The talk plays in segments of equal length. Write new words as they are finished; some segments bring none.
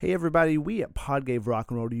Hey everybody, we at Pod Gave Rock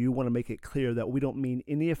and Roll to You want to make it clear that we don't mean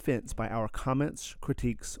any offense by our comments,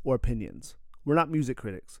 critiques, or opinions. We're not music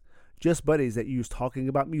critics, just buddies that use talking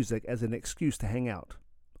about music as an excuse to hang out.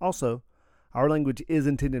 Also, our language is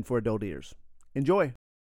intended for adult ears. Enjoy!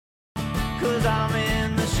 'Cause I'm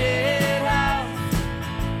in the shed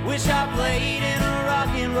house. Wish I played in a rock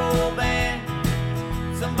and roll band.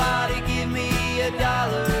 Somebody give me a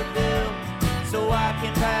dollar bill so I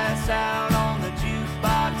can pass out on the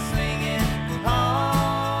jukebox singing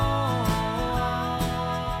honky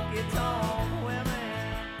tonk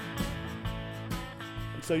women.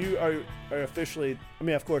 So you are officially, I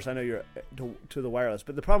mean, of course, I know you're to the wireless,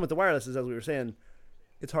 but the problem with the wireless is, as we were saying,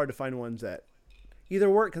 it's hard to find ones that either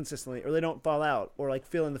work consistently or they don't fall out or like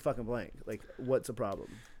fill in the fucking blank. Like, what's the problem?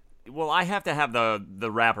 Well, I have to have the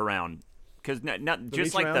wraparound because not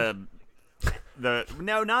just like around? the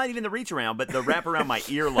no, not even the reach around, but the wrap around my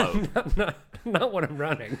earlobe. Not when I'm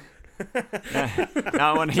running.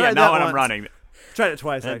 not when Tried that I'm once. running. Tried it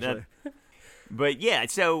twice, That- actually. But yeah,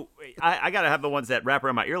 so I got to have the ones that wrap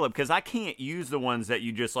around my earlobe because I can't use the ones that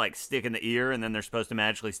you just like stick in the ear and then they're supposed to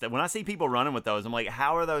magically stay. When I see people running with those, I'm like,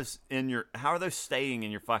 how are those staying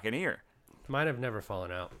in your fucking ear? Mine have never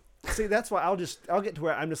fallen out. See, that's why I'll get to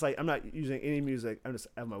where I'm just like, I'm not using any music. I'm just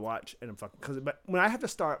have my watch and I'm fucking, but when I have to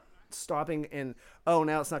start stopping and, oh,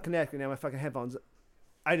 now it's not connecting, now my fucking headphones,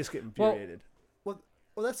 I just get infuriated.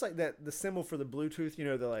 Well, that's like the symbol for the Bluetooth, you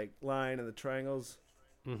know, the like line and the triangles.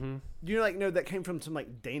 Mm-hmm. You know that came from some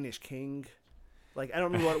like Danish king. Like, I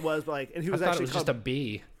don't remember what it was, but like, and he was I thought actually it was called, just a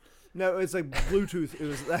bee. no, it's like Bluetooth. It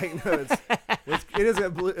was like, no, it is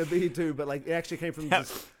a bee too, but like it actually came from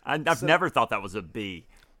this. I've never thought that was a bee,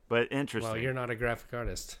 but interesting. Well, you're not a graphic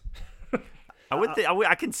artist.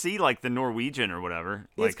 I can see like the Norwegian or whatever.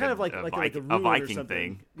 It's kind of like a a Viking Viking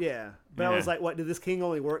thing. Yeah, but I Yeah. was like, what? Did this king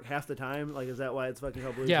only work half the time? Like, is that why it's fucking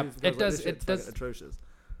called Bluetooth? Yeah, Because, it like, does- this shit's it does- fucking atrocious.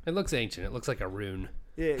 It looks ancient. It looks like a rune.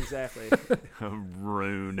 Yeah, exactly. A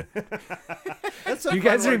rune. That's so Do you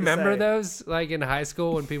fun guys word to remember say. those, like in high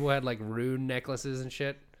school when people had like rune necklaces and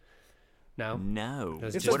shit? No, No.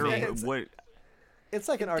 It's just- What are it's- what? It's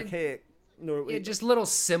like an archaic. yeah, just little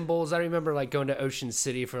symbols. I remember like going to Ocean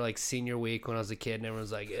City for like senior week when I was a kid, and everyone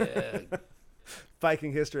was like,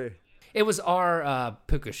 Viking history. it was our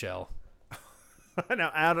puka shell.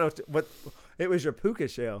 Now I don't know what. It was your puka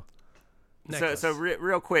shell. Necklace.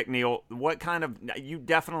 Real quick, Neil, what kind of, you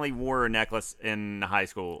definitely wore a necklace in high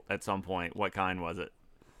school at some point. What kind was it?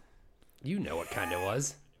 You know what kind it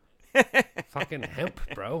was? Fucking hemp,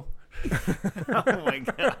 bro. Oh my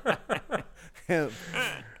god.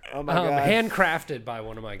 Oh my god. Handcrafted by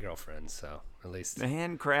one of my girlfriends, so at least. The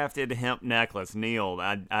handcrafted hemp necklace, Neil.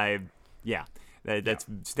 Yeah, that's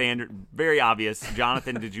standard, very obvious.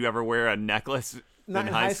 Jonathan, did you ever wear a necklace Not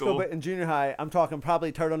in high school, but in junior high, I'm talking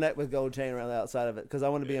probably turtleneck with gold chain around the outside of it because I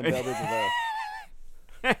want to be in Belle Biv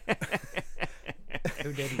DeVoe.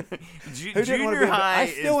 Who didn't? Who didn't want to Junior be? high I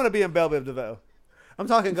still want to be in Belle Biv DeVoe. I'm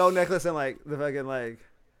talking gold necklace and like the fucking like,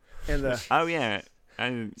 and the Oh yeah.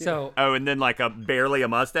 So And then like barely a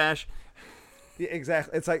mustache. yeah,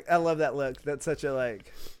 exactly. It's like I love that look. That's such a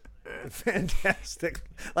like fantastic.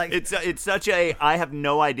 Like It's such a, I have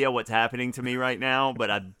no idea what's happening to me right now, but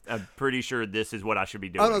I'm pretty sure this is what I should be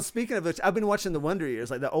doing. oh no. Speaking of which, I've been watching the Wonder Years,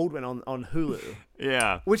 like the old one on Hulu,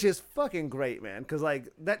 Yeah. which is fucking great, man. Because like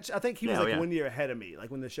that, I think he was Yeah, like yeah. 1 year ahead of me, like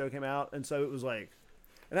when the show came out, and so it was like,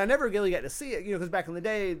 and I never really got to see it, you know, because back in the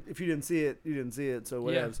day, if you didn't see it, you didn't see it. So yeah,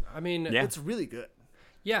 whatever. I mean, Yeah. It's really good.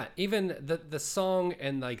 yeah, even the song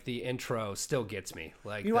and like the intro still gets me.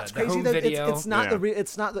 Like You know what's the crazy home though? video. It's not Yeah. the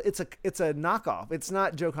it's not the, it's a knockoff. It's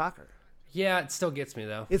not Joe Cocker. Yeah, it still gets me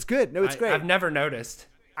though. It's good. No, it's great. I've never noticed.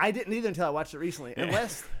 I didn't either until I watched it recently.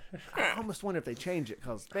 Unless I almost wonder if they change it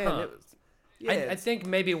because man, Huh. it was. Yeah, I it's- think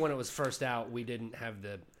maybe when it was first out, we didn't have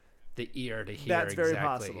the ear to hear that's very exactly.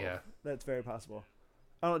 possible. Yeah. That's very possible.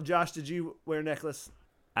 Oh, Josh, did you wear a necklace?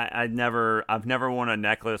 I've never worn a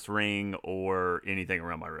necklace, ring, or anything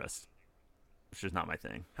around my wrist. It's just not my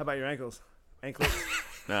thing. How about your ankles? Anklets?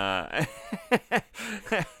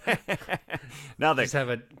 Nothing. Just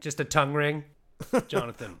have just a tongue ring,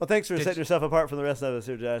 Jonathan. Well, thanks for Did- setting yourself apart from the rest of us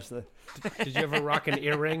here, Josh. Did you ever rock an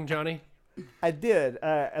earring, Johnny? I did.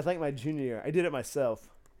 I think my junior year. I did it myself.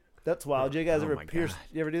 That's wild. You guys Oh ever my pierce? God.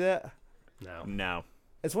 You ever do that? No. No,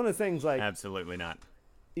 It's one of the things like, absolutely not.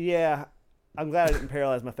 yeah, I'm glad I didn't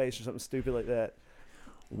paralyze my face or something stupid like that.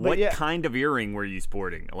 What yeah. kind of earring were you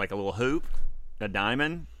sporting? Like a little hoop? A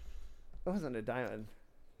diamond? It wasn't a diamond.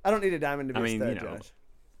 I don't need a diamond to be I mean, a stud, you know. Josh.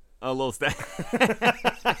 A little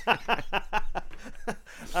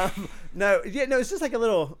No, yeah, no, it's just like a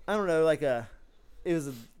little. I don't know, like a. It was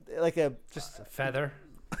like a Just a feather.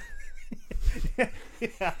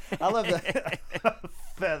 Yeah, I love the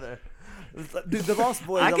feather. Dude, the Lost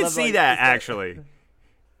Boys. I can love, see like, that actually.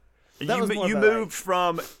 That was more You about, moved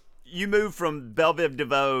from Belle Biv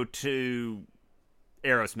DeVoe to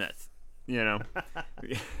Aerosmith. You know.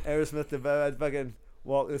 Aerosmith DeVoe. I'd fucking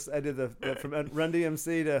walk this. I did the from Run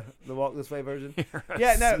DMC to the Walk This Way version.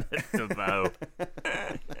 Yeah, no. DeVoe.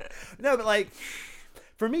 No, but like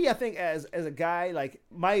for me, I think as a guy, like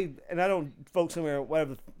and I don't folk somewhere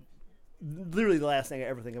whatever. Literally, the last thing I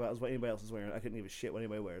ever think about is what anybody else is wearing. I couldn't give a shit what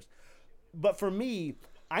anybody wears. But for me,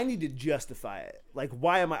 I need to justify it. Like,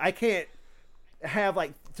 why am I can't have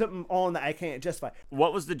like something on that I can't justify.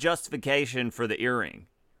 What was the justification for the earring?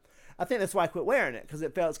 I think that's why I quit wearing it because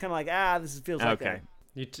it's kind of like this feels like Okay.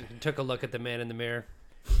 You took a look at the man in the mirror.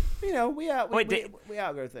 we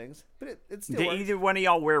outgrow things, but it still Did works. either one of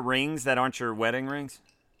y'all wear rings that aren't your wedding rings?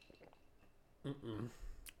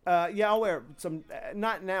 Yeah, I'll wear some.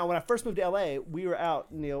 Not now. When I first moved to LA, we were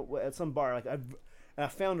out, Neil, at some bar. Like I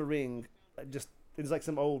found a ring. Just it was like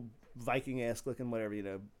some old Viking-esque looking whatever,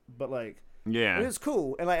 But like, Yeah. it was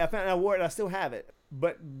cool, and like I wore it. And I still have it,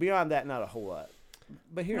 but beyond that, not a whole lot.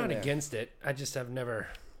 But here I'm and not there. against it. I just have never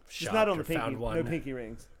Just shopped not on or the pinky. found one. No pinky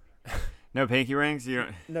rings. No pinky rings? You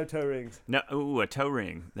don't... No toe rings. No, ooh, a toe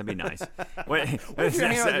ring. That'd be nice. What If you're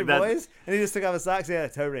hanging out with your boys and he just took off his socks, a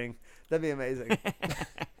toe ring. That'd be amazing.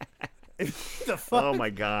 The fuck? Oh my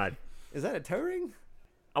god. Is that a toe ring?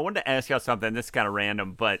 I wanted to ask y'all something. This is kind of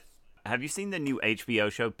random, but have you seen the new HBO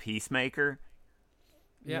show Peacemaker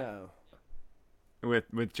Yeah. No.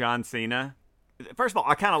 with John Cena? First of all,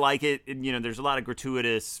 I kind of like it. There's a lot of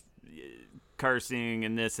gratuitous cursing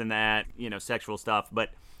and this and that, sexual stuff,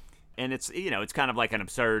 and it's it's kind of like an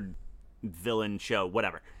absurd villain show,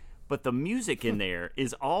 whatever. But the music in there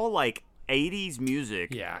is all like 80s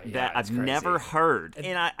music that I've it's never crazy. heard.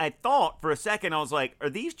 And I thought for a second, I was like, are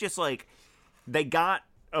these just like they got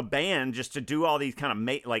a band just to do all these kind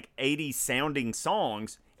of like 80s sounding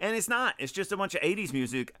songs? And it's not. It's just a bunch of 80s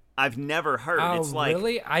music I've never heard. Oh, It's like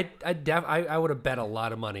really? I would have bet a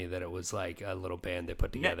lot of money that it was like a little band they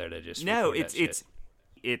put together to just record that shit.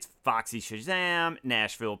 It's Foxy Shazam,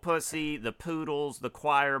 Nashville Pussy, the Poodles, the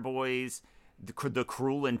Choir Boys, the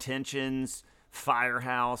Cruel Intentions,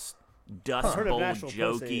 Firehouse, Dust Heard of Bowl Nashville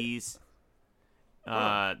Jokies,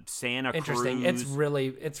 Santa Interesting.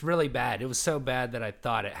 Cruz. It's really bad. It was so bad that I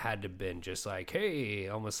thought it had to have been just like, hey,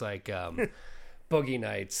 almost like Boogie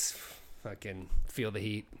Nights, fucking Feel the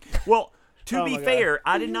Heat. Well, to Oh be my God. fair,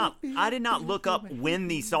 I did not look up when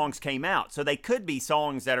these songs came out. So they could be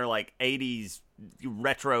songs that are like 80s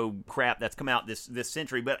retro crap that's come out this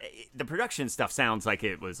century, but the production stuff sounds like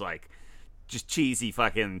it was like just cheesy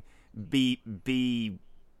fucking B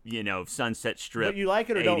Sunset Strip. But you like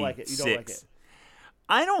it or don't like it? You don't like 86. it?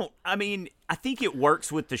 I think it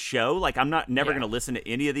works with the show. Like, I'm never Yeah. going to listen to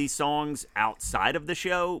any of these songs outside of the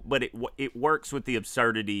show, but it works with the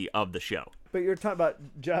absurdity of the show. But you're talking about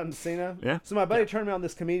John Cena? Yeah. So my buddy turned me on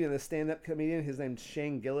this comedian, this stand-up comedian. His name's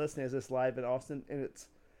Shane Gillis, and he has this live in Austin, and it's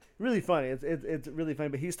really funny. It's really funny.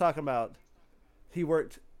 But he's talking about he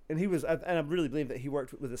worked, and I really believe that he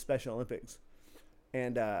worked with the Special Olympics,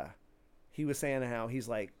 and he was saying how he's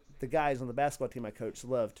like the guys on the basketball team I coached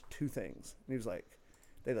loved two things. And he was like,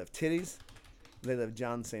 they love titties, they love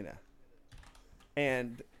John Cena,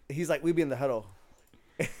 and he's like, we'd be in the huddle,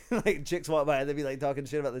 like chicks walk by, they'd be like talking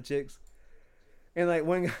shit about the chicks. And like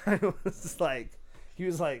one guy was just like, he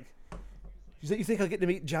was like, you think I'll get to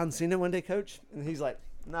meet John Cena one day, coach? And he's like,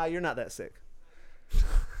 nah, you're not that sick.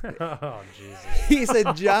 Oh, Jesus. He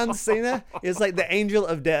said John Cena is like the angel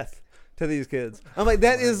of death to these kids. I'm like,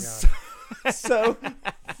 that is so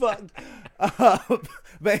fucked up.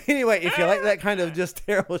 But anyway, if you like that kind of just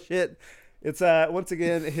terrible shit, it's once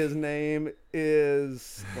again, his name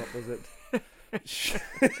is, what was it?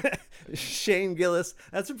 Shane Gillis.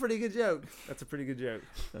 That's a pretty good joke.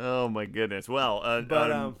 Oh my goodness. Well,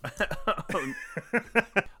 But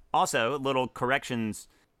also, a little corrections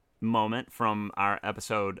moment from our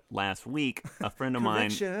episode last week. A friend of mine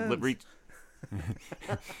Corrections.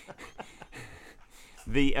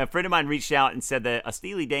 a friend of mine reached out and said that a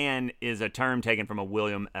Steely Dan is a term taken from a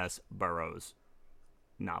William S. Burroughs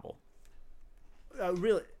novel.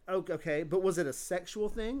 really? Okay, but was it a sexual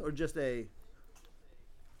thing or just a?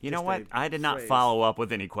 You know Just what? a I did not phrase. follow up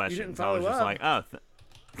with any questions. didn't I was follow just up.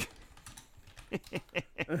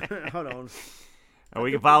 like, oh, Hold on.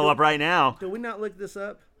 we can follow up right now. Did we not look this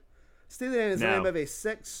up? Steely Dan is the No. name of a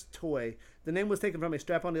sex toy. The name was taken from a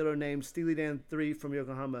strap-on dildo named Steely Dan 3 from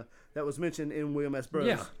Yokohama that was mentioned in William S. Burroughs'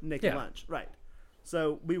 Yeah, Naked yeah. Lunch. Right.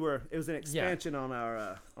 So it was an expansion on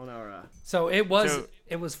our So it was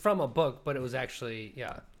So- from a book, but it was actually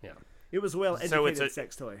It was well So educated it's a-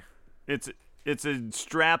 sex toy. It's a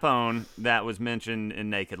strap-on that was mentioned in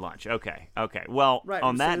Naked Lunch. Okay. Well, Right,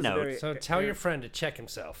 on so that it's a note, very- So tell your friend to check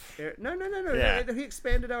himself. No. Yeah. He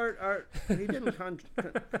expanded our he didn't.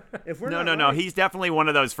 If we're no, not no. right- He's definitely one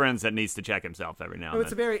of those friends that needs to check himself every now No, and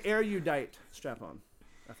it's a then. very erudite strap-on.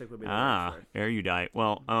 I think would be the word for it. Erudite.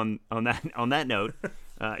 Well, on that note,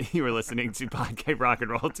 you were listening to Podcast Rock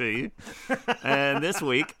and Roll to you, and this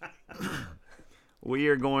week we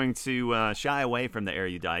are going to shy away from the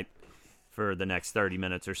erudite for the next 30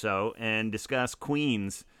 minutes or so and discuss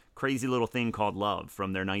Queen's Crazy Little Thing Called Love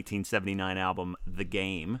from their 1979 album The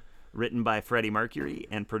Game, written by Freddie Mercury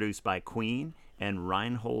and produced by Queen and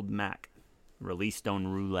Reinhold Mack, released on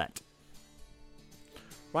Roulette.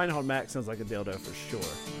 Reinhold Mack sounds like a dildo for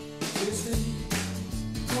sure.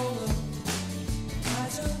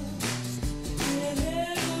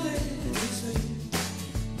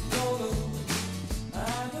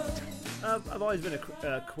 I've always been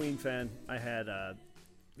a Queen fan. I had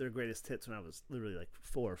their greatest hits when I was literally like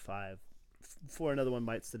 4 or 5. Before another one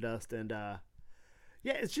bites the dust, and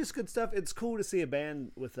yeah, it's just good stuff. It's cool to see a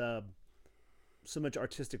band with so much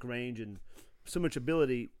artistic range and so much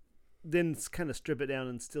ability, then kind of strip it down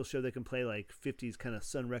and still show they can play like 50s kind of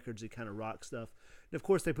Sun Records-y kind of rock stuff. And of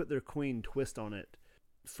course, they put their Queen twist on it.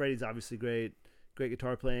 Freddie's obviously great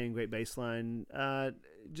guitar playing, great bass line. I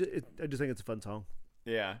just think it's a fun song.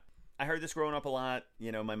 Yeah. I heard this growing up a lot.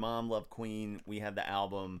 You know, my mom loved Queen. We had the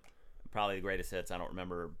album, probably the greatest hits. I don't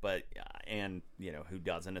remember, but and you know who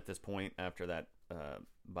doesn't at this point after that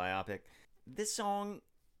biopic. This song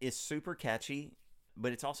is super catchy,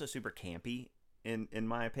 but it's also super campy in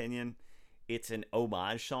my opinion. It's an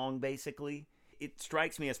homage song basically. It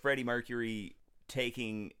strikes me as Freddie Mercury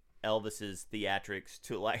taking Elvis's theatrics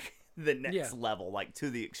to like the next level, like to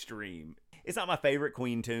the extreme. It's not my favorite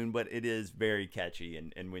Queen tune, but it is very catchy,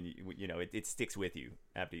 and when you know it sticks with you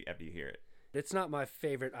after you hear it. It's not my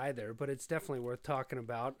favorite either, but it's definitely worth talking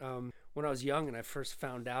about. When I was young and I first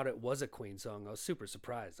found out it was a Queen song, I was super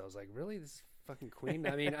surprised. I was like, really? This is fucking Queen?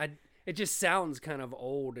 I mean, it just sounds kind of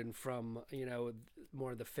old and from, you know,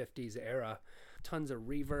 more of the 50s era. Tons of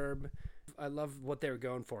reverb. I love what they were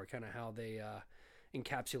going for, kind of how they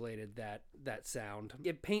encapsulated that sound.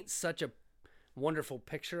 It paints such a wonderful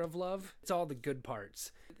picture of love. It's all the good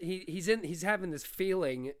parts. He's having this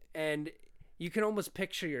feeling, and you can almost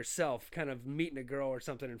picture yourself kind of meeting a girl or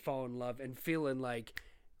something and fall in love and feeling like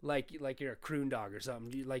you're a croon dog or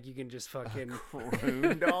something. Like you can just fucking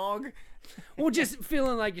Croon dog. well, just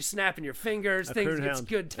feeling like you're snapping your fingers. Things croon it's hound.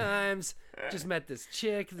 good times. Just met this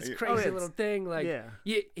chick, this Oh, crazy it's- little thing. Like yeah.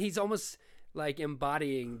 he's almost like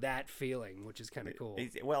embodying that feeling, which is kind of cool.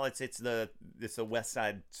 Well, it's the West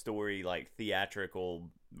Side Story, like theatrical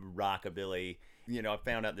rockabilly. You know, I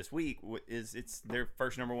found out this week it's their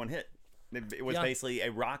first #1 hit. It was basically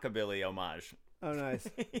a rockabilly homage. Oh, nice.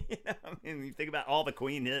 You know, I mean, you think about all the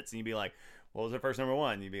Queen hits, and you'd be like, "What was their first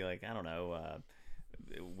 #1?" You'd be like, "I don't know,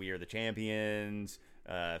 We Are the Champions,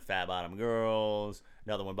 Fat Bottom Girls,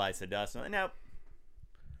 Another One Bites the Dust." Nope.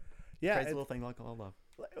 Yeah, Crazy Little Thing Like All Love.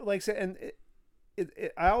 like I said, and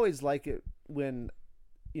I always like it when,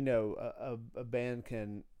 you know, a band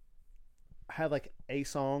can have like a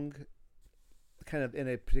song kind of in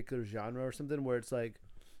a particular genre or something where it's like,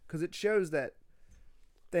 because it shows that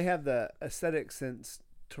they have the aesthetic sense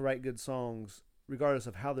to write good songs regardless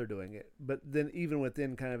of how they're doing it. But then even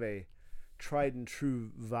within kind of a tried and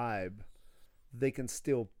true vibe, they can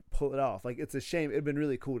still pull it off. Like, it's a shame. It'd been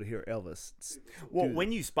really cool to hear Elvis. Well, do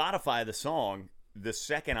when you Spotify the song, the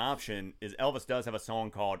second option is Elvis does have a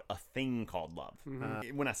song called A Thing Called Love.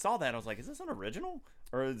 When I saw that, I was like, is this an original?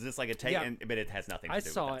 Or is this like a take? Yeah. But it has nothing to I do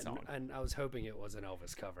saw with it that song. and I was hoping it was an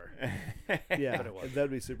Elvis cover. Yeah, But it wasn't.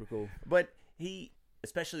 that'd be super cool. But he,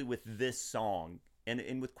 especially with this song,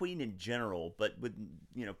 and with Queen in general, but with,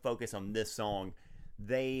 you know, focus on this song,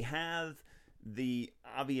 they have the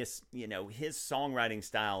obvious, you know, his songwriting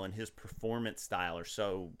style and his performance style are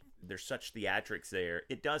so, there's such theatrics there.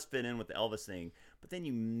 It does fit in with the Elvis thing, but then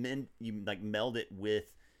you like meld it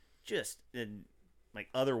with just like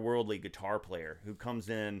otherworldly guitar player who comes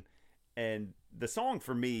in, and the song,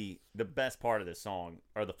 for me, the best part of this song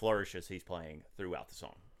are the flourishes he's playing throughout the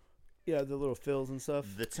song. Yeah, the little fills and stuff.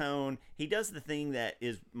 The tone, he does the thing that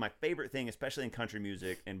is my favorite thing, especially in country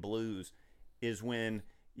music and blues, is when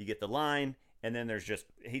you get the line and then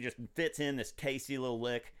he just fits in this tasty little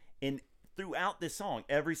lick, and throughout this song,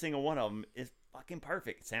 every single one of them is fucking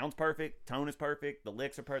perfect. It sounds perfect, tone is perfect, the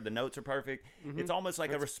licks are perfect, the notes are perfect. It's almost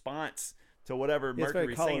like a response to whatever Yeah, it's very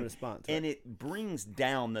Mercury's call and saying, response, and right? it brings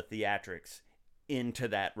down the theatrics into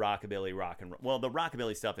that rockabilly rock and roll. Well, the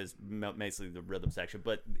rockabilly stuff is basically the rhythm section,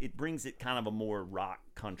 but it brings it kind of a more rock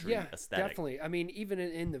country aesthetic. Definitely. I mean, even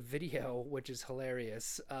in the video, which is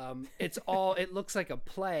hilarious, it's all, it looks like a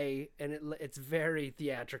play, and it's very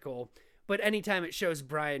theatrical. But anytime it shows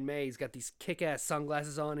Brian May, he's got these kick-ass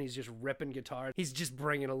sunglasses on, and he's just ripping guitar. He's just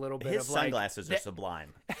bringing a little bit His of like... sunglasses are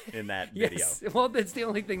sublime in that video. Yes. Well, that's the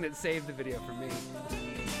only thing that saved the video for me.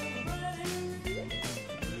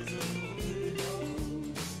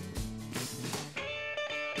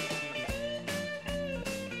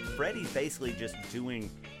 Freddie's basically just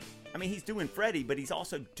doing, I mean, he's doing Freddie, but he's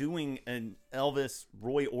also doing an Elvis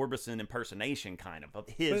Roy Orbison impersonation kind of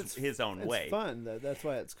his own way. It's fun. That's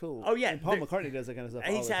why it's cool. Oh, yeah. And Paul McCartney does that kind of stuff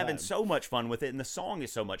all He's the having time. so much fun with it, and the song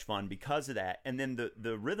is so much fun because of that. And then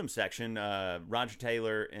the rhythm section, Roger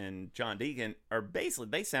Taylor and John Deacon are basically,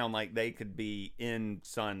 they sound like they could be in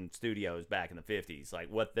Sun Studios back in the 50s.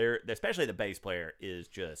 Like what especially the bass player is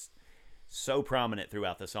just so prominent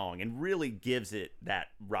throughout the song and really gives it that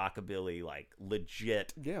rockabilly, like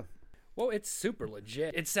legit. Yeah. Well, it's super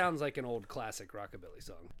legit. It sounds like an old classic rockabilly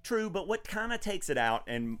song. True, but what kind of takes it out,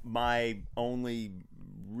 and my only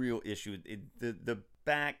real issue, the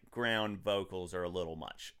background vocals are a little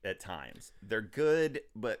much at times. They're good,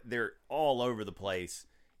 but they're all over the place.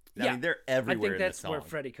 I mean, they're everywhere. I think that's in the song. where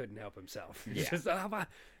Freddie couldn't help himself. Yeah. Just,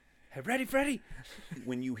 hey, ready, Freddie?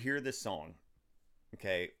 When you hear this song,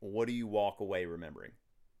 okay, what do you walk away remembering?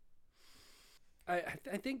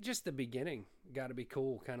 I think just the beginning got to be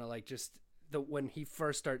cool. Kind of like just when he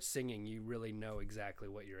first starts singing, you really know exactly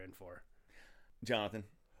what you're in for. Jonathan?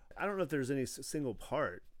 I don't know if there's any single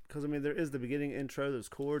part, because I mean there is the beginning intro, those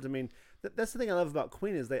chords. I mean that's the thing I love about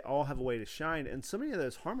Queen is they all have a way to shine, and so many of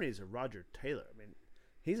those harmonies are Roger Taylor. I mean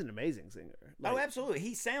he's an amazing singer. Oh, absolutely.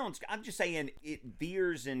 He sounds, I'm just saying, it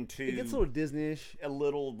veers into... It gets a little Disney-ish. A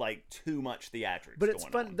little, like, too much theatrics. But it's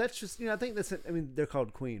going fun. on. That's just, I think that's, I mean, they're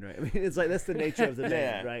called Queen, right? I mean, it's like, that's the nature of the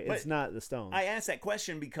band, right? but It's not the Stones. I asked that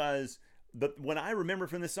question because when I remember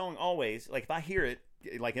from this song, always, like, if I hear it,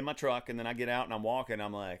 like, in my truck, and then I get out and I'm walking,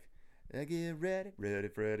 I'm like, I get ready,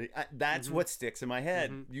 Freddie. That's what sticks in my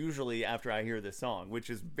head, usually after I hear this song,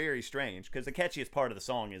 which is very strange, because the catchiest part of the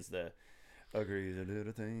song is the... Agrees a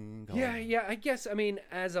little thing. Yeah. I guess, I mean,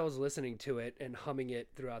 as I was listening to it and humming it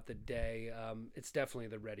throughout the day, it's definitely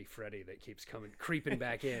the Ready Freddie that keeps creeping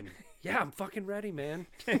back in. Yeah, I'm fucking ready, man.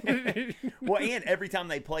 Well, and every time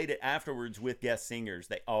they played it afterwards with guest singers,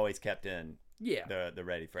 they always kept in the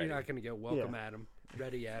Ready Freddie. You're not going to go welcome Adam,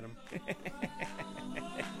 ready Adam.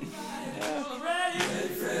 Ready,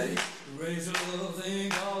 Freddie, raise a little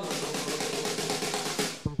thing all over.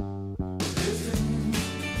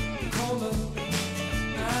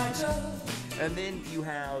 And then you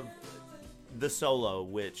have the solo,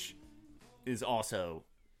 which is also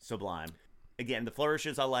sublime. Again, the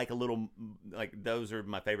flourishes I like a little, like those are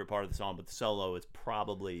my favorite part of the song, but the solo is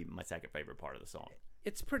probably my second favorite part of the song.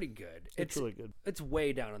 It's pretty good. It's really good. It's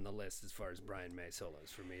way down on the list as far as Brian May solos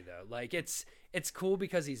for me, though. Like it's cool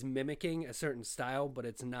because he's mimicking a certain style, but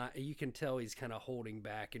it's not. You can tell he's kind of holding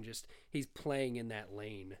back and just he's playing in that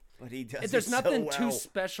lane. But he does. There's nothing so too well.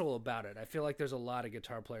 special about it. I feel like there's a lot of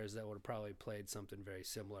guitar players that would have probably played something very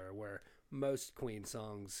similar. Where most Queen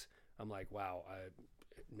songs, I'm like, wow,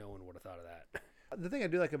 no one would have thought of that. The thing I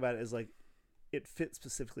do like about it is like it fits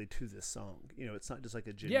specifically to this song. You know, it's not just like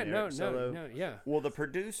a generic solo. Yeah. Well, the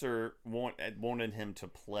producer wanted him to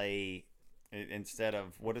play instead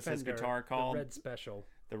of what is his Fender, guitar called? The Red Special.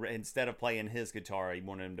 Instead of playing his guitar, he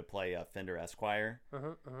wanted him to play a Fender Esquire.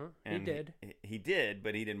 He did. He did,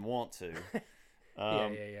 but he didn't want to. Yeah.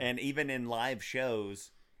 And even in live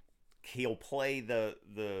shows, he'll play the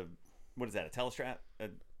what is that? A Telestrap?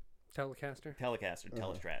 Telecaster. Telecaster.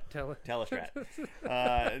 Telestrat. Telestrat.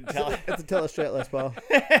 It's a Telestrat Les Paul.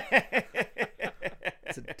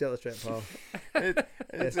 It's a Telestrat Paul.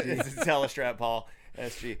 It's a Telestrat Paul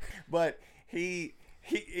SG. But he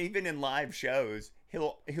even in live shows,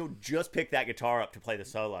 he'll just pick that guitar up to play the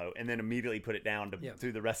solo and then immediately put it down to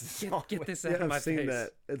do the rest of the song. Get this out of Yeah, my I've seen face.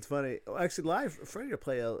 that. It's funny. Actually, live, Freddie will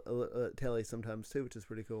play a telly sometimes too, which is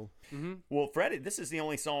pretty cool. Well, Freddie, this is the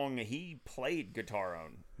only song he played guitar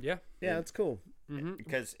on. Yeah. Yeah, it's cool.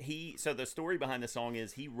 Because so the story behind the song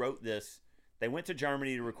is he wrote this. They went to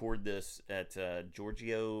Germany to record this at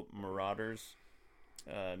Giorgio Moroder's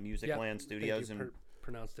Musicland Studios. I think you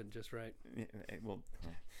pronounced it just right.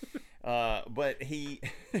 But he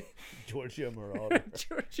Giorgio Moroder.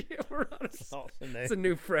 Giorgio Moroder's. Awesome name. It's a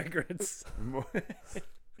new fragrance.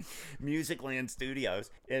 Musicland Studios,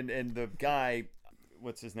 and the guy,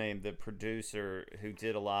 what's his name, the producer who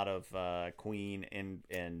did a lot of Queen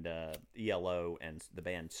and ELO and the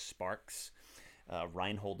band Sparks,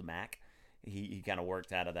 Reinhold Mack. He kind of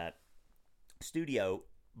worked out of that studio,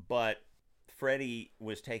 but Freddie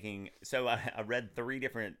was taking. So I read 3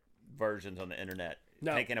 different versions on the internet.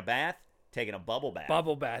 No. Taking a bath, taking a bubble bath.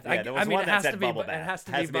 Bubble bath. Yeah, there was mean, one it that has said to be. bubble bath. It has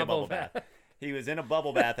to Has be a bubble bath. He was in a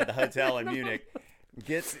bubble bath at the hotel in Munich.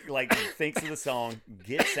 Gets thinks of the song,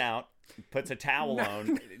 gets out, puts a towel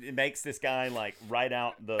on. It makes this guy write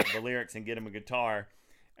out the lyrics and get him a guitar,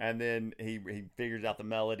 and then he figures out the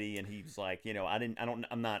melody, and he's like,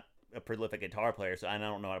 I'm not a prolific guitar player, so I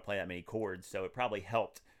don't know how to play that many chords. So it probably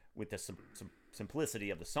helped with the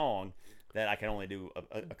simplicity of the song that I can only do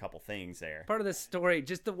a couple things there. Part of the story,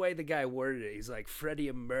 just the way the guy worded it, he's like, Freddie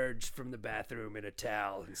emerged from the bathroom in a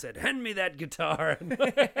towel and said, "Hand me that guitar."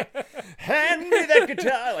 Hand me that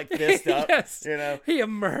guitar, like fist up. Yes, he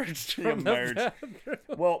emerged from the bathroom.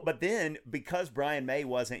 Well, but then because Brian May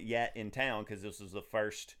wasn't yet in town, because this was the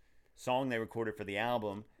first song they recorded for the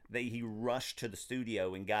album, he rushed to the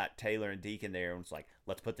studio and got Taylor and Deacon there and was like,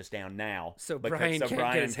 "Let's put this down now." So Brian can't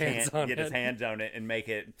get his hands on it and make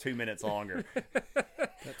it 2 minutes longer.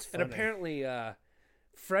 That's funny. And apparently,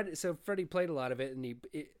 Freddie played a lot of it, and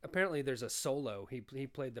apparently there's a solo. He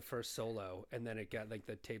played the first solo, and then it got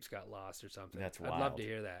the tapes got lost or something. That's I'd wild. love to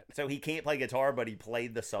hear that. So he can't play guitar, but he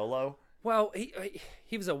played the solo. Well,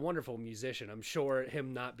 he was a wonderful musician. I'm sure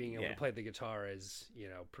him not being able to play the guitar is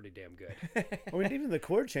pretty damn good. I mean, even the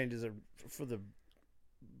chord changes are for the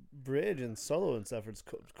bridge and solo and stuff. It's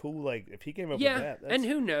cool. Like if he came up with that, and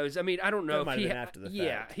who knows? I mean, I don't know that if he might have been after the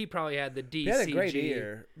yeah, fact. he probably had the DCG. He had a great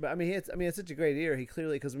ear, but I mean, it's such a great ear. He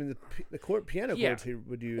clearly, because I mean, the piano chords he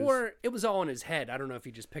would use, or it was all in his head. I don't know if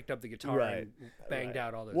he just picked up the guitar and banged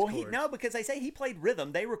out all those. Well, chords. no, because they say he played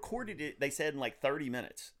rhythm. They recorded it. They said in 30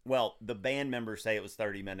 minutes. Well, the band members say it was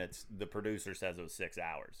 30 minutes. The producer says it was 6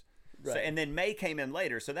 hours. Right. So, and then May came in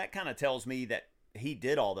later, so that kind of tells me that he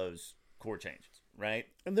did all those chord changes, right?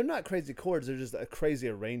 and they're not crazy chords. They're just a crazy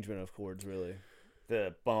arrangement of chords, really.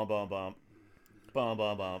 The bum bum bum, bum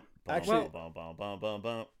bum bum, bum Actually- bum bum bum bum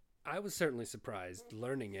bum. I was certainly surprised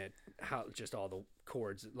learning it. How just all the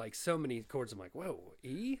chords, so many chords. I'm like, whoa,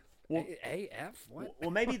 E, A, F, what?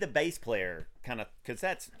 Well, maybe the bass player kind of, because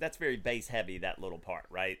that's very bass heavy, that little part,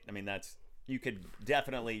 right? I mean, you could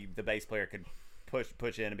definitely, the bass player could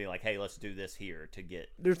push in and be like, hey, let's do this here to get.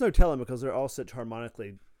 There's no telling because they're all such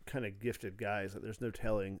harmonically kind of gifted guys that there's no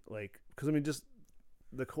telling. Because I mean, just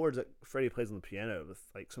the chords that Freddie plays on the piano with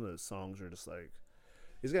some of those songs are just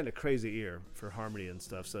he's got a crazy ear for harmony and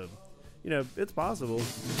stuff. So, it's possible.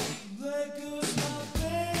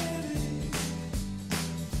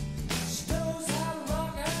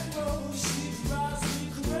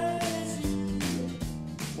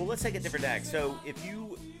 Well, let's take a different tack. So if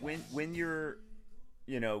you, when you're,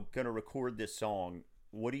 going to record this song,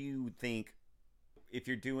 what do you think, if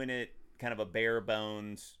you're doing it kind of a bare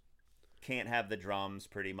bones, can't have the drums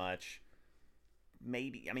pretty much,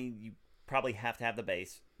 maybe, I mean, you probably have to have the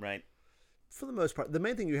bass, right? For the most part, the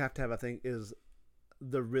main thing you have to have, I think, is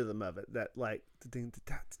the rhythm of it. That I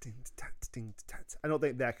don't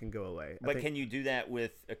think that can go away. But can you do that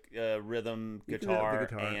with a rhythm You can do that guitar, with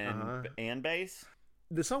the guitar, and bass?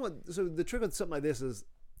 The trick with something like this is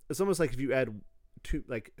it's almost like if you add two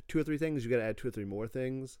or three things, you got to add 2 or 3 more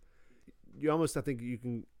things. I think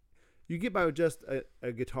you get by with just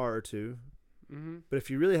a guitar or two. Mm-hmm. But if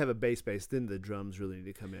you really have a bass, then the drums really need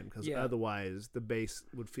to come in because Yeah. otherwise the bass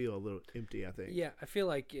would feel a little empty, I think. Yeah, I feel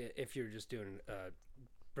like if you're just doing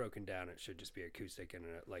broken down, it should just be acoustic and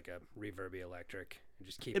a reverby electric, and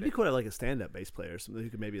just keep It'd it. be cool to have a stand-up bass player, something who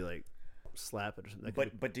could maybe slap it or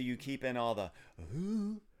something. But do you keep in all the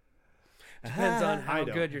Depends on I how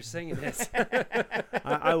don't. good your singing is.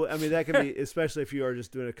 I mean, that can be, especially if you are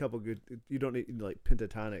just doing a couple good. You don't need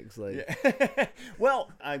pentatonics. Yeah.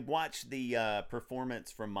 Well, I watched the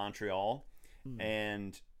performance from Montreal,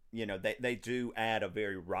 and they do add a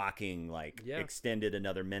very rocking, extended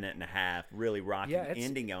another minute and a half, really rocking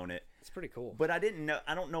ending on it. It's pretty cool. But I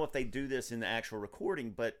don't know if they do this in the actual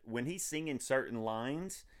recording, but when he's singing certain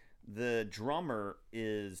lines, the drummer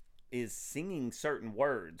is singing certain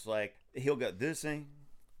words. Like he'll go, "This ain't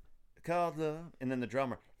called love," and then the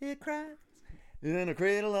drummer, "It cries in a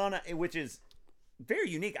cradle on a," which is very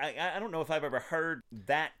unique. I don't know if I've ever heard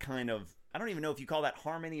that kind of. I don't even know if you call that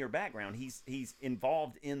harmony or background. He's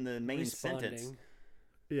involved in the main sentence.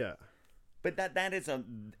 Yeah. But that is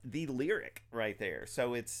the lyric right there.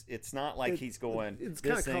 So it's not like he's going. It's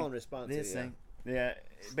kind of "This call thing, and response. this thing." Yeah,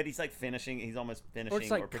 but he's finishing. He's almost finishing Or it's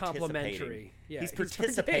participating. complimentary. Yeah, he's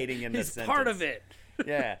participating in this he's sentence. part of it.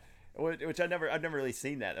 Yeah, Which I've never really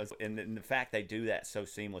seen that. And the fact they do that so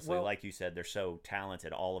seamlessly, Well- like you said, they're so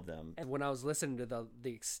talented, all of them. And when I was listening to the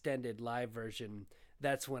extended live version,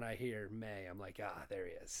 that's when I hear May. I'm like, there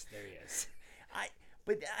he is. There he is. I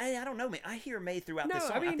don't know, man. I hear May throughout No, this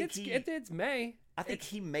song. I mean, think it's May. I think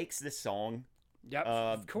he makes this song Yep,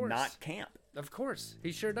 of course. not camp. Of course.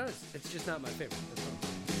 He sure does. It's just not my favorite. That's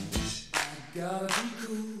all. Gotta be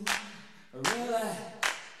cool, relax,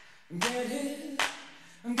 get hit,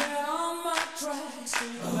 get on my tracks,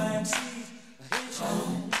 backseat,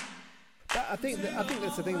 hitchhike. I think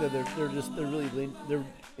that's the thing that they're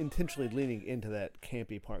intentionally leaning into that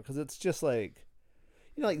campy part because it's just like,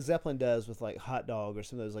 like Zeppelin does with like Hot Dog or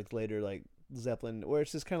some of those like later like Zeppelin, where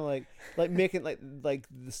it's just kind of like making like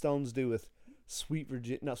the Stones do with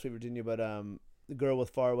not Sweet Virginia, but The Girl with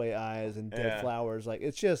Faraway Eyes and Dead Flowers. Like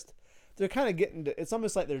it's just they're kind of getting to, it's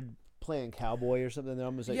almost like they're playing cowboy or something. They're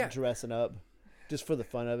almost like dressing up just for the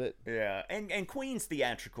fun of it. Yeah, and Queen's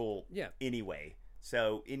theatrical anyway.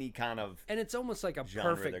 So any kind of and it's almost like a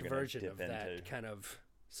genre perfect version of that into. kind of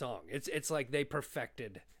song. It's like they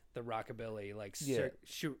perfected the rockabilly, like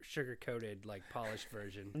sugar coated, like polished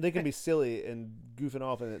version. They can be silly and goofing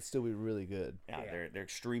off, and it still be really good. Yeah, they're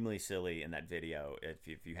extremely silly in that video.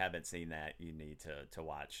 If you haven't seen that, you need to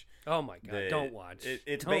watch. Oh my god! Don't watch.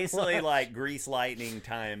 It's Don't basically watch. like Grease Lightning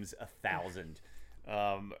times 1,000.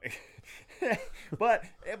 But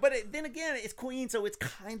then again, it's Queen, so it's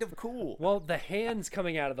kind of cool. Well, the hands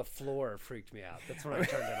coming out of the floor freaked me out. That's when I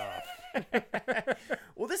turned it off.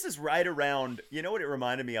 Well, this is right around, you know what it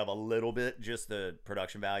reminded me of a little bit, just the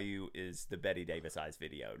production value, is the Betty Davis Eyes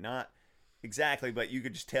video. Not exactly, but you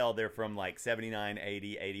could just tell they're from like 79,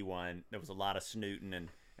 80, 81. There was a lot of snooting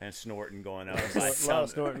and snorting going on. A lot of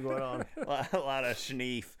snorting going on. A lot of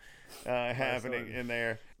schneef happening in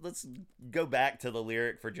there. Let's go back to the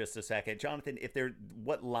lyric for just a second. Jonathan,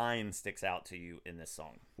 what line sticks out to you in this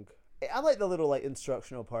song? I like the little like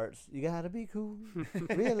instructional parts. You gotta be cool,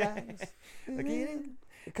 realize,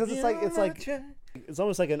 because it's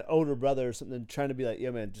almost like an older brother or something trying to be like, yeah,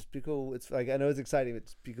 man, just be cool. It's like I know it's exciting, but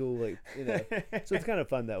just be cool, like So it's kind of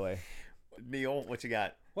fun that way. Neil, what you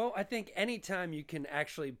got? Well, I think anytime you can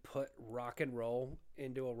actually put rock and roll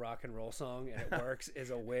into a rock and roll song and it works is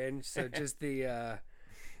a win. So just the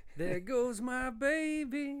there goes my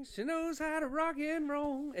baby, she knows how to rock and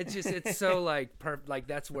roll. It's so like like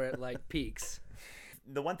that's where it like peaks.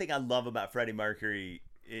 The one thing I love about Freddie Mercury,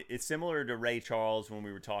 it's similar to Ray Charles when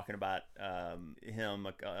we were talking about him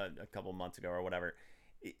a couple months ago or whatever.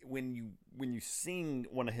 When you sing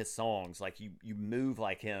one of his songs, like you move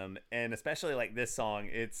like him, and especially like this song,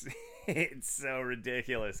 it's so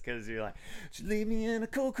ridiculous because you're like, she leave me in a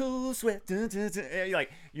cold sweat, dun, dun, dun. And you're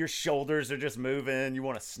like your shoulders are just moving, you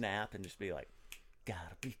want to snap and just be like,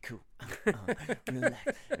 gotta be cool, relax,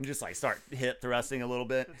 and just like start hip thrusting a little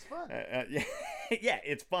bit. It's fun. Yeah,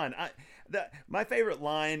 it's fun. My favorite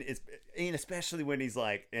line is, and especially when he's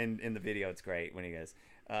like in the video, it's great when he goes,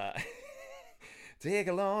 take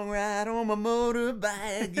a long ride on my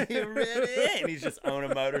motorbike, get ready. And he's just on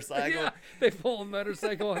a motorcycle. Yeah, they pull a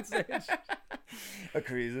motorcycle on stage. A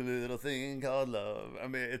crazy little thing called love. I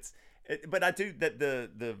mean, but I do that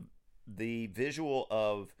the visual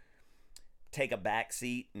of take a back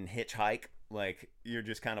seat and hitchhike, like you're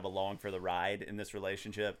just kind of along for the ride in this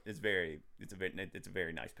relationship, it's a very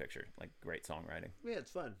nice picture. Like great songwriting. Yeah,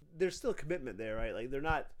 it's fun. There's still commitment there, right? Like they're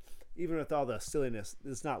not, even with all the silliness,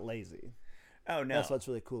 it's not lazy. Oh no, that's what's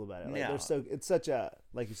really cool about it. Like, no. It's such a,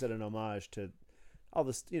 like you said, an homage to all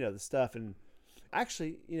this, the stuff. And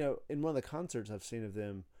actually, in one of the concerts I've seen of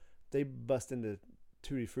them, they bust into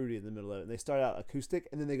Tutti Frutti in the middle of it. And they start out acoustic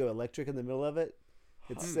and then they go electric in the middle of it.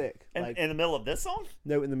 It's sick. In the middle of this song?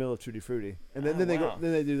 No, in the middle of Tutti Frutti, and then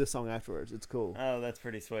they do the song afterwards. It's cool. Oh, that's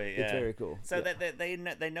pretty sweet. Yeah. It's very cool. So that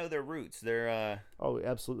they know their roots. They're oh,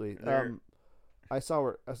 absolutely. I'd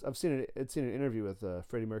seen an interview with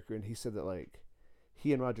Freddie Mercury, and he said that like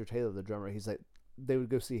he and Roger Taylor, the drummer, he's like they would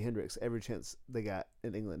go see Hendrix every chance they got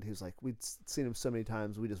in England. He was like, we'd seen him so many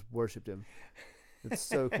times, we just worshipped him. It's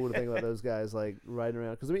so cool to think about those guys like riding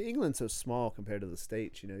around, because I mean England's so small compared to the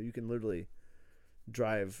States. You can literally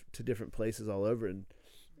drive to different places all over and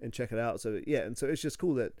check it out. So yeah, and so it's just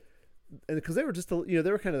cool that, and because they were just they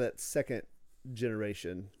were kind of that second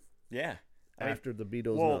generation. Yeah. After the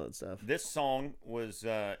Beatles and all that stuff. This song was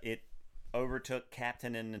it overtook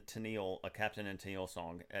Captain and Tennille, a Captain and Tennille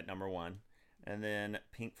song at number 1. And then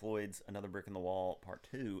Pink Floyd's Another Brick in the Wall Part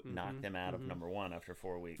 2 knocked them out of number 1 after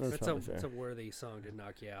 4 weeks. That's It's a worthy song to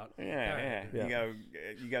knock you out. Yeah.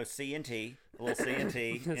 You go C and T, a little C and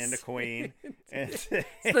T into Queen, and It's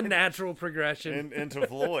the natural progression. into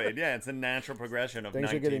Floyd. Yeah, it's a natural progression of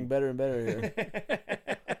Things are getting better and better here.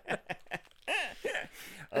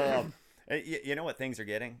 You know what things are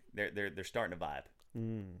getting? They're starting to vibe.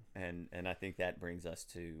 And I think that brings us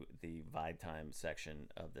to the vibe time section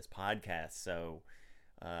of this podcast. So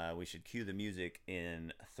we should cue the music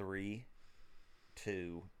in 3,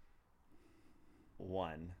 2,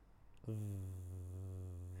 1.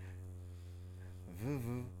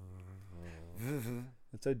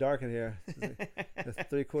 It's so dark in here. It's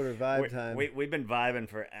 3/4 vibe time. We've been vibing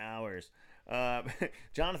for hours.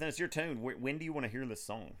 Jonathan, it's your tune. When do you want to hear this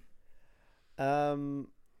song?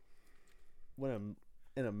 When I'm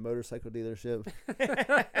in a motorcycle dealership.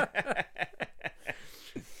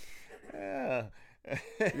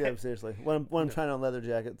 Yeah, seriously. When I'm trying on leather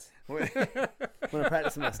jackets. When I'm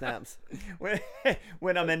practicing my snaps.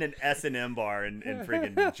 When I'm in an S&M bar in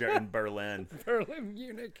freaking in Berlin. Berlin,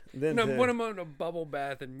 Munich. Then when I'm on a bubble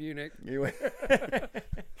bath in Munich.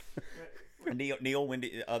 Neil, when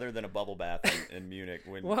other than a bubble bath in Munich?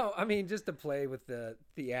 Well, I mean, just to play with the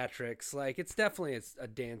theatrics, like it's definitely a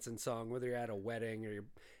dancing song, whether you're at a wedding or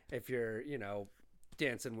if you're,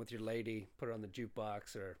 dancing with your lady, put it on the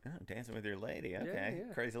jukebox or dancing with your lady. Okay,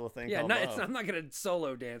 yeah. Crazy little thing. Yeah, called love. I'm not gonna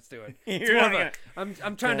solo dance to it. You're not gonna,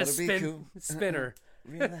 I'm trying to That'll be spin her.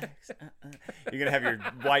 Relax. You're gonna have your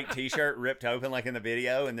white T-shirt ripped open like in the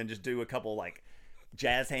video, and then just do a couple like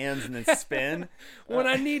jazz hands and then spin. When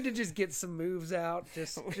I need to just get some moves out,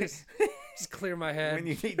 just clear my head. When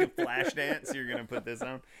you need to flash dance, you're gonna put this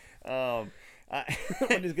on.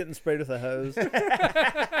 When he's getting sprayed with a hose.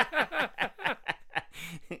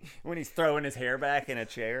 When he's throwing his hair back in a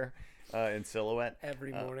chair in silhouette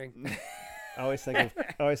Every morning. I always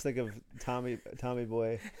think of Tommy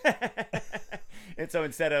Boy And so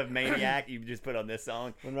instead of Maniac, you just put on this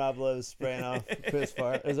song. when Rob Lowe's spraying off Chris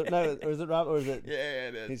Farley. Is it Rob or is it? Yeah,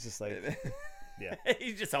 it is. He's just like, yeah.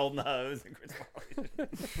 He's just holding the hose. And Chris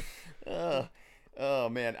Farley. Oh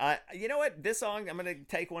man, you know what? This song, I'm gonna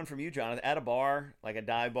take one from you, Jonathan. At a bar, like a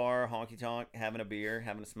dive bar, honky tonk, having a beer,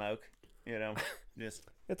 having a smoke. Just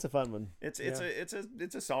It's a fun one. it's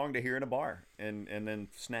a song to hear in a bar, and then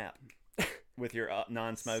snap with your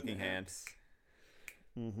non-smoking hand,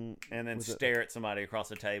 and then stare at somebody across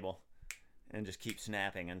the table, and just keep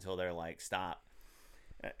snapping until they're like, stop.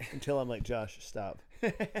 Until I'm like, Josh, stop.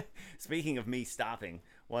 Speaking of me stopping,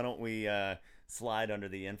 why don't we slide under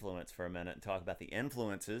the influence for a minute and talk about the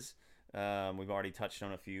influences? We've already touched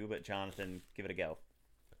on a few, but Jonathan, give it a go.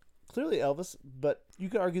 Clearly Elvis, but you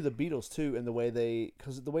could argue the Beatles too in the way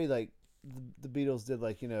like the Beatles did,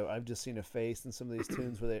 like, I've Just Seen a Face and some of these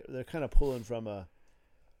tunes where they're kind of pulling from a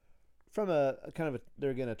kind of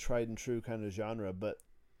they're again a tried and true kind of genre, but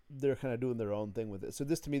they're kind of doing their own thing with it. So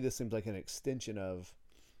this seems like an extension of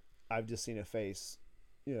I've Just Seen a Face,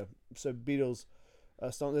 so Beatles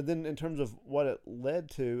song. And then in terms of what it led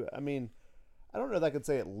to, I mean, I don't know if I could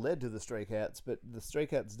say it led to the Stray Cats, but the Stray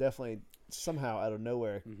Cats definitely somehow out of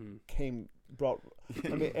nowhere brought. I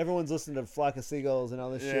mean, everyone's listening to Flock of Seagulls and all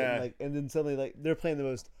this shit, and then suddenly they're playing the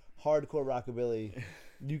most hardcore rockabilly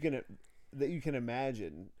that you can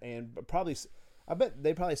imagine, and probably I bet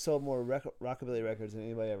they probably sold more rockabilly records than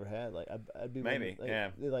anybody ever had. Like I'd be maybe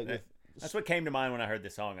wondering, That's what came to mind when I heard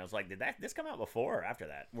this song. I was like, did this come out before or after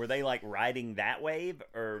that? Were they like riding that wave,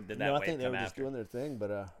 or did that wave come after? I think they were just doing their thing,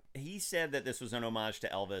 but he said that this was an homage to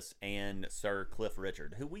Elvis and Sir Cliff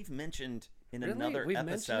Richard, who we've mentioned in another We've episode.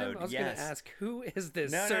 Mentioned him? I was going to ask, who is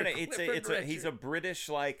this? No, Sir Clifford he's a British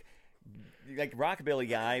like rockabilly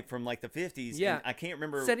guy from like the 50s. Yeah, and I can't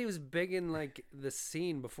remember. Said he was big in like the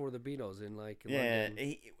scene before the Beatles in like London.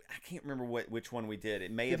 I can't remember which one we did.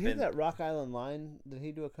 It may did have he been do that Rock Island Line. Did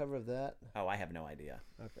he do a cover of that? Oh, I have no idea.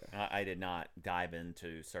 Okay, I did not dive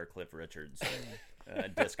into Sir Cliff Richard's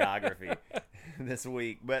discography this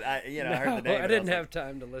week, but I heard the name. I didn't have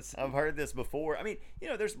time to listen. I've heard this before. I mean,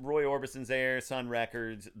 there's Roy Orbison's there, Sun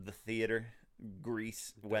Records, The Theater,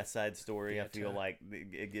 Grease, West Side Story. I feel like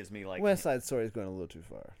it gives me like West Side Story is going a little too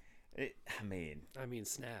far. I mean,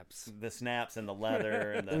 snaps. The snaps and the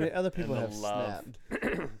leather and the other people have love.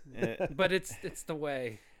 snapped, but it's the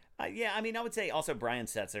way. Yeah, I mean, I would say also Brian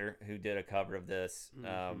Setzer, who did a cover of this.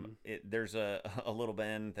 There's a little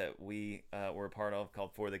band that we were a part of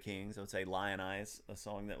called For the Kings. I would say Lion Eyes, a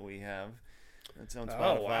song that we have. It's on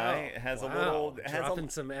Spotify. Oh, wow. It has a little dropping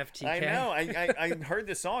some FTK. I know. I heard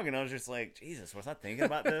this song and I was just like, Jesus, was I thinking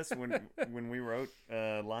about this when we wrote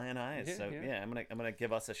Lion Eyes? I'm gonna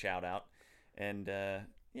give us a shout out and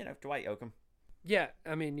Dwight Yoakam. Yeah,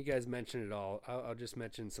 I mean, you guys mentioned it all. I'll just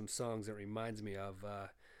mention some songs that reminds me of.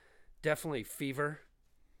 Definitely Fever.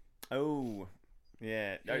 Oh,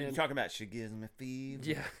 yeah. Are you And- talking about She Gives Me Fever?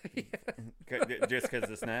 Yeah. Just because of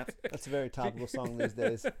the snaps? That's a very topical song these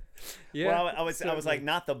days. Yeah. Well, I was like, certainly.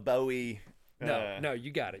 not the Bowie. No,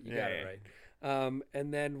 you got it. You got yeah. it right.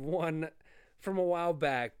 And then one from a while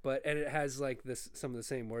back, and it has like some of the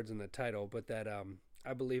same words in the title, but that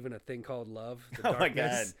I believe in a thing called love. The Oh my God,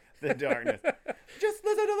 darkness. the darkness. Just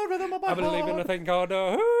listen to the rhythm of my I believe in a heart. thing called.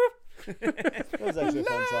 That was actually a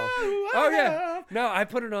fun song. Oh yeah. No, I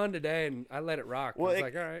put it on today and I let it rock. Well, I was it,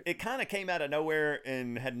 like, all right. it kind of came out of nowhere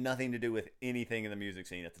and had nothing to do with anything in the music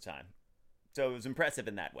scene at the time. So it was impressive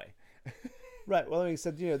in that way. Right. Well, I mean,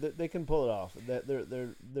 said they can pull it off.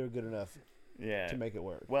 They're good enough Yeah. to make it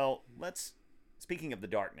work. Well, speaking of the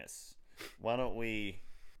darkness, why don't we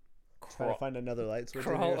Trying to find another light switch.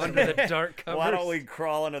 in Crawl here. under the dark covers. Why don't we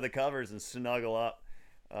crawl under the covers and snuggle up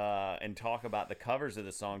and talk about the covers of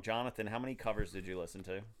the song? Jonathan, how many covers did you listen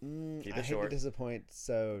to? Keep I it hate short. to disappoint,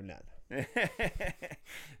 so none.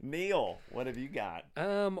 Neil, what have you got?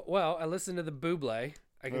 Well, I listened to the Buble.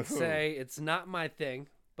 I can Ooh. say it's not my thing,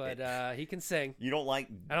 but he can sing. You don't like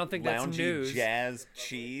I don't think that's loungy news. jazz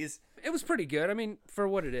cheese? It was pretty good. I mean, for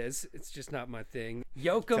what it is, it's just not my thing.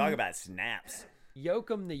 Yoakum, Talk about snaps.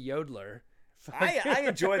 Yoakum the yodeler. I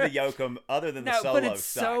enjoy the Yoakum other than the No, solo but it's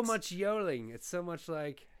so sucks. much yodeling. It's so much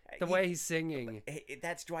like the way he's singing.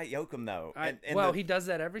 That's Dwight Yoakam though. He does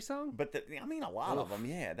that every song. But I mean, a lot of them,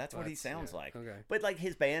 yeah. That's what he That's- sounds yeah, like. okay. But like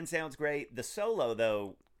his band sounds great. The solo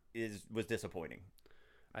though was disappointing.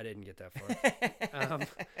 I didn't get that far.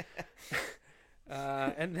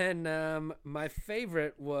 And then my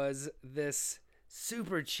favorite was this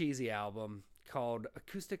super cheesy album called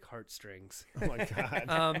Acoustic Heartstrings. Oh my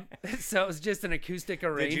God. So it was just an acoustic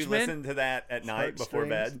arrangement. Did you listen to that at night before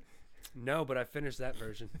Heartstrings? bed? No, but I finished that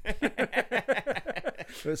version.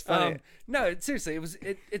 It was funny. No, seriously,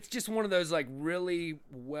 it's just one of those like really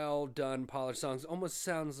well done polished songs. Almost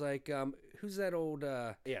sounds like who's that old?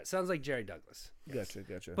 It sounds like Jerry Douglas. Gotcha.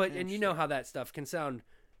 But and you know how that stuff can sound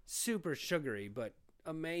super sugary, but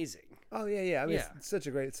amazing. Oh yeah. I mean, Yeah. it's such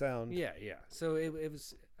a great sound. Yeah. So it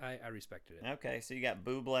was. I respected it. Okay, so you got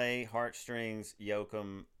Buble, Heartstrings,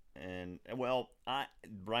 Yoakum, and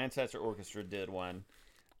Brian Setzer Orchestra did one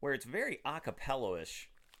where it's very acapella-ish.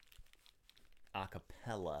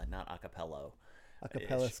 Acapella, not acapello.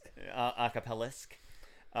 Acapellisk. Acapellisk.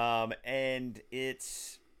 And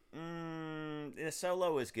it's the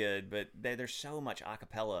solo is good, but there's so much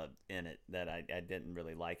acapella in it that I didn't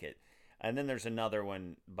really like it. And then there's another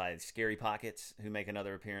one by Scary Pockets, who make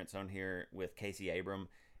another appearance on here with Casey Abram.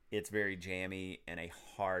 It's very jammy and a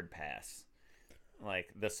hard pass.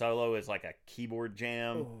 Like the solo is like a keyboard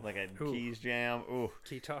jam, like a keys jam. Ooh.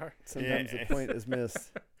 Guitar. Sometimes Yeah. the point is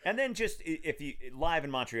missed. And then just if you live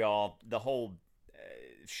in Montreal, the whole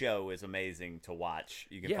show is amazing to watch.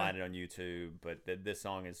 You can Yeah. find it on YouTube, but this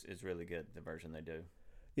song is really good, the version they do.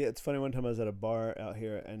 Yeah, it's funny. One time I was at a bar out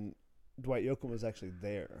here, and Dwight Yoakam was actually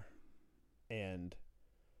there. And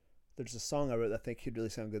there's a song I wrote that I think he'd really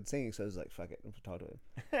sound good singing, so I was like, fuck it, I'm going to talk to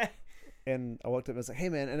him. And I walked up and I was like, hey,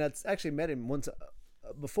 man. And I'd actually met him once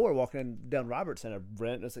before walking down Robertson at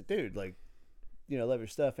Brent. And I was like, dude, like, love your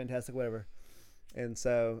stuff, fantastic, whatever. And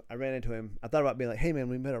so I ran into him. I thought about being like, hey, man,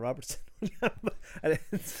 we met at Robertson. But I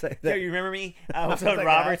didn't say that. Yeah, you remember me? I was I was on like,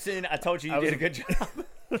 Robertson. I told you I did was- a good job.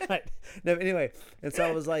 Right. No, but anyway, and so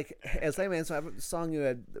I was like, hey man, so I have a song you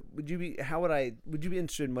had. Would you be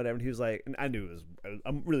interested in whatever? And he was like, and I knew it was.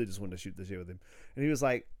 I'm really just wanted to shoot the shit with him. And he was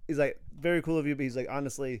like, very cool of you, but he's like,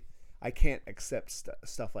 honestly, I can't accept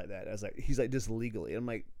stuff like that. I was like, he's like, just legally. And I'm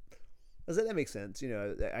like, I was like, that makes sense.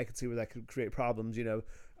 I could see where that could create problems.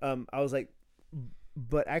 I was like,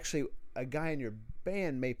 but actually, a guy in your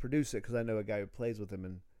band may produce it because I know a guy who plays with him.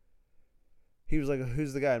 And he was like,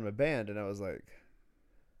 who's the guy in my band? And I was like,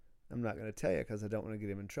 I'm not going to tell you because I don't want to get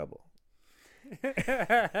him in trouble.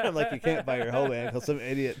 I'm like, you can't buy your whole band because some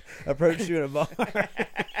idiot approached you in a bar.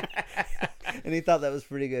 And he thought that was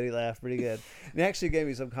pretty good. He laughed pretty good. And he actually gave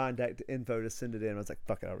me some contact info to send it in. I was like,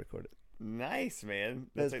 fuck it, I'll record it. Nice, man.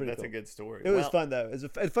 That's That's pretty a cool. good story. It was fun, though.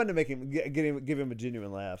 It's fun to make him, give him a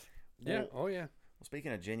genuine laugh. Yeah. Oh yeah. Well,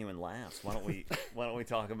 speaking of genuine laughs, why don't we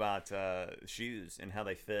talk about shoes and how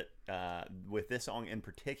they fit with this song in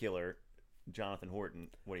particular? Jonathan Horton,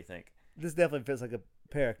 what do you think? This definitely fits like a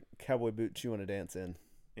pair of cowboy boots you want to dance in.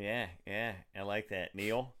 Yeah, I like that.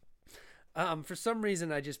 Neil? For some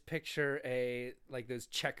reason, I just picture like those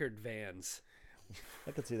checkered Vans.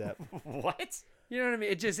 I could see that. What? You know what I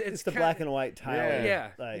mean? It's the black and white tile. Yeah.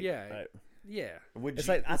 Like, Yeah. right. Yeah. It's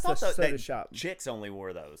like I it's thought a that soda shop. chicks only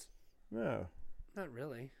wore those. No, Not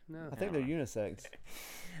really. No. I think they're unisex.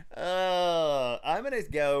 I'm gonna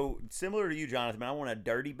go similar to you, Jonathan. I want a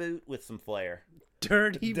dirty boot with some flair.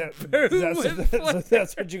 Dirty That's boot.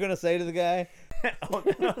 that's what you're gonna say to the guy.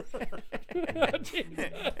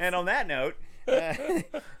 And on that note,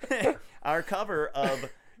 our cover of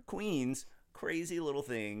Queen's Crazy Little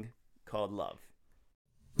Thing Called Love.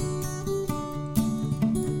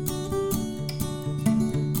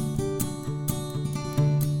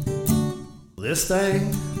 This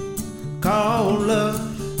thing called love,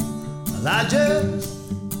 I just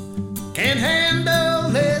can't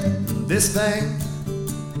handle it. This thing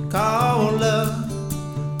called love,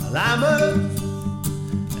 I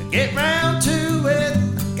must get round to it.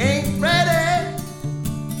 I ain't ready.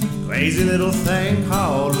 Crazy little thing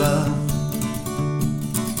called love.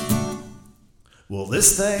 Well,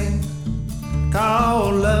 this thing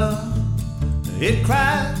called love, it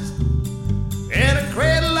cries in a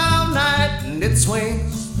cradle all night, and it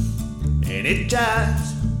swings and it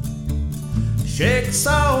jives, shakes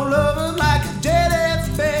all over like a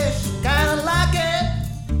jellyfish, kinda like it.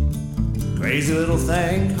 Crazy little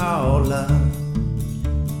thing called love.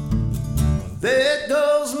 There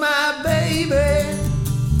goes my baby.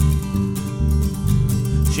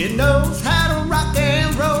 She knows how to rock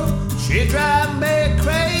and roll. She drives me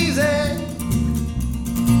crazy.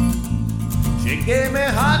 She gave me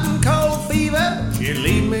hot and cold fever. She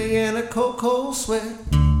leave me in a cold, cold sweat.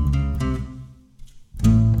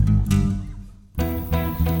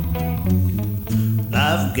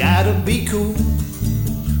 I've gotta be cool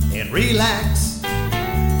and relax,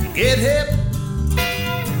 get hip,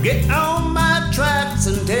 get on my tracks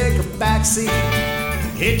and take a backseat,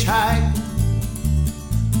 hitchhike,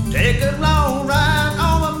 take a long ride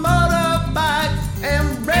on my motorbike,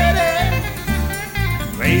 and ready.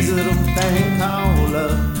 Crazy little thing called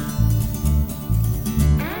love.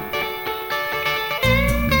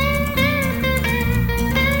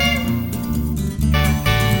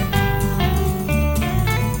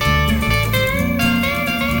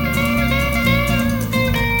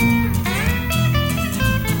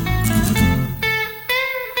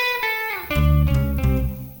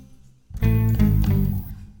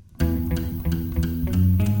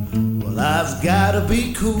 Well, I've gotta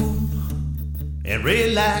be cool and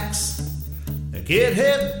relax, get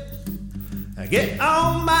hip, get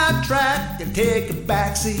on my track and take a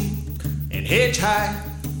backseat and hitchhike,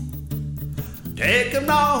 take a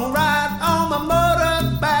long ride on my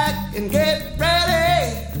motorbike and get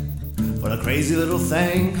ready for a crazy little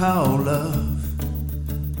thing called love.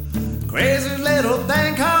 Crazy little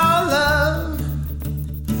thing called love.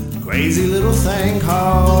 Crazy little thing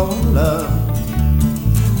called love.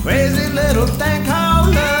 Crazy little thing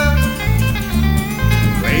called love.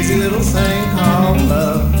 Crazy little thing called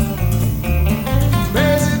love.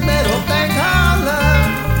 Crazy little thing called love.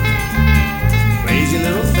 Crazy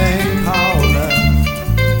little thing called love.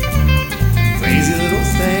 Crazy little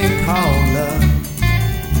thing called love.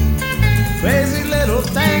 Crazy little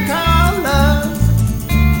thing called love.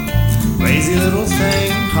 Crazy little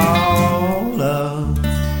thing called love.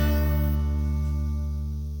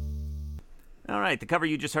 All right, the cover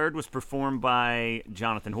you just heard was performed by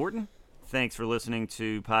Jonathan Horton. Thanks for listening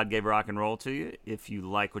to Pod Gave Rock and Roll to you. If you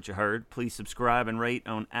like what you heard, please subscribe and rate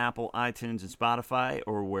on Apple, iTunes, and Spotify,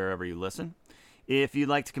 or wherever you listen. If you'd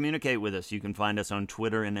like to communicate with us, you can find us on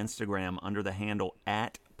Twitter and Instagram under the handle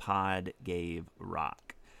 @PodGaveRock.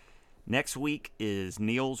 Next week is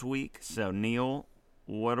Neil's week. So, Neil,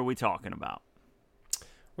 what are we talking about?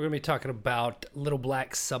 We're going to be talking about Little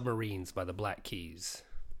Black Submarines by the Black Keys.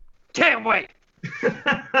 Can't wait.